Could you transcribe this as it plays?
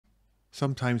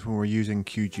Sometimes when we're using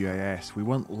QGIS, we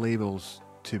want labels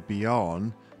to be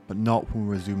on, but not when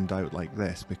we're zoomed out like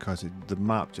this, because the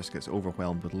map just gets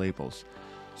overwhelmed with labels.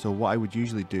 So what I would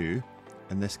usually do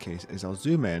in this case is I'll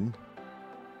zoom in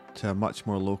to a much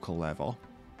more local level,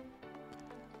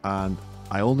 and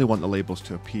I only want the labels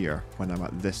to appear when I'm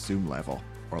at this zoom level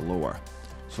or lower.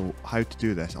 So how to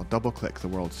do this, I'll double click the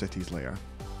World Cities layer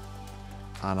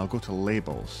and I'll go to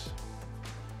Labels,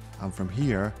 and from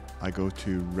here I go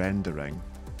to Rendering,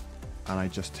 and I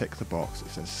just tick the box that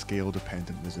says Scale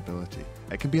Dependent Visibility.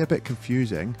 It can be a bit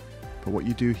confusing, but what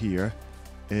you do here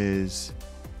is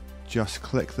just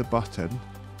click the button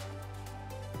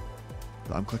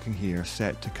that I'm clicking here,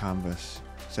 Set to Canvas,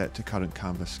 Set to Current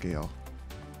Canvas Scale,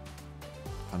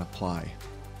 and Apply,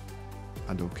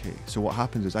 and OK. So what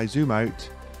happens is I zoom out,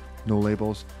 no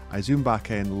labels, I zoom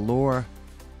back in lower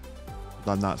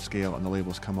than that scale and the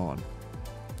labels come on.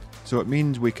 So it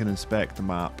means we can inspect the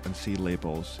map and see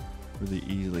labels really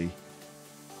easily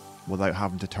without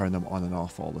having to turn them on and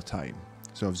off all the time.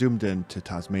 So I've zoomed in to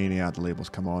Tasmania, the labels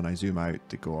come on, I zoom out,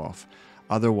 they go off.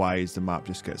 Otherwise the map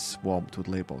just gets swamped with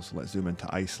labels. So let's zoom into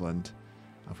Iceland.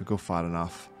 If we go far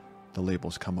enough, the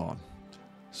labels come on.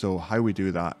 So how we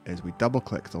do that is we double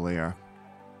click the layer,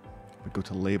 we go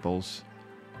to Labels,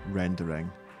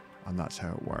 Rendering, and that's how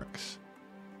it works.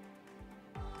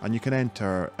 And you can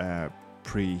enter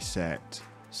preset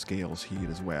scales here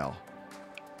as well.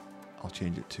 I'll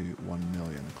change it to 1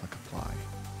 million and click Apply,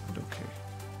 and OK.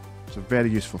 It's a very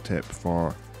useful tip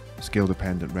for scale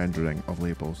dependent rendering of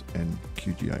labels in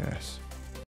QGIS.